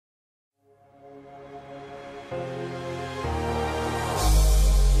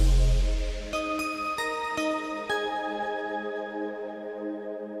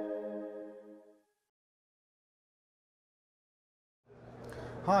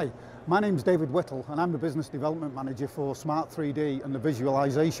Hi, my name's David Whittle and I'm the Business Development Manager for Smart 3D and the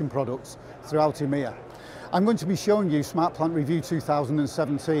Visualisation products throughout EMEA. I'm going to be showing you Smart Plant Review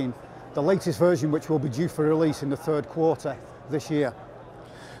 2017, the latest version which will be due for release in the third quarter this year.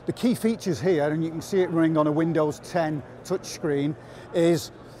 The key features here, and you can see it running on a Windows 10 touchscreen,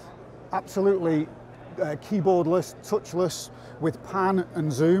 is absolutely keyboardless, touchless, with pan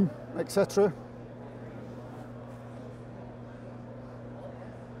and zoom, etc.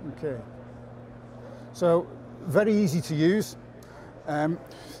 Okay, so very easy to use.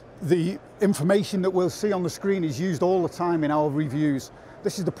 The information that we'll see on the screen is used all the time in our reviews.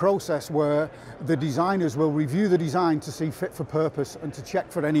 This is the process where the designers will review the design to see fit for purpose and to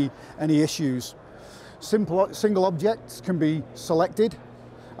check for any issues. Single objects can be selected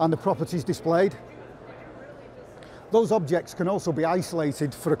and the properties displayed. Those objects can also be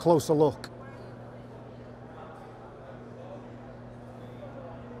isolated for a closer look.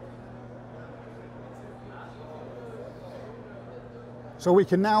 So we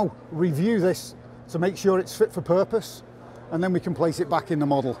can now review this to make sure it's fit for purpose, and then we can place it back in the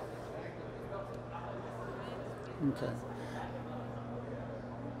model. Okay.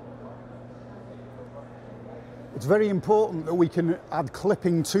 It's very important that we can add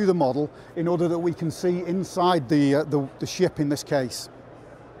clipping to the model in order that we can see inside the ship in this case.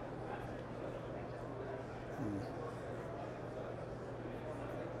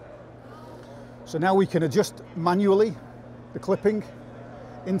 So now we can adjust manually the clipping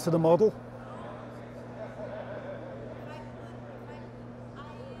into the model.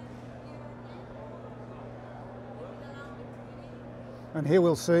 And here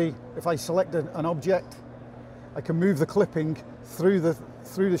we'll see, if I select an object, I can move the clipping through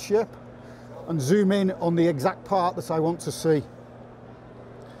the ship and zoom in on the exact part that I want to see.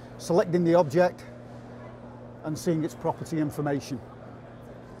 Selecting the object and seeing its property information.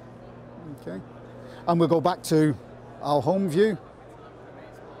 Okay. And we'll go back to our home view.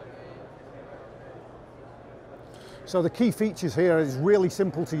 So the key features here is really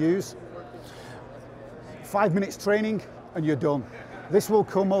simple to use. 5 minutes training and you're done. This will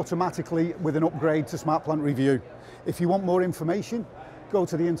come automatically with an upgrade to Smart Plant Review. If you want more information, go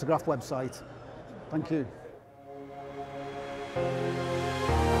to the Intergraph website. Thank you.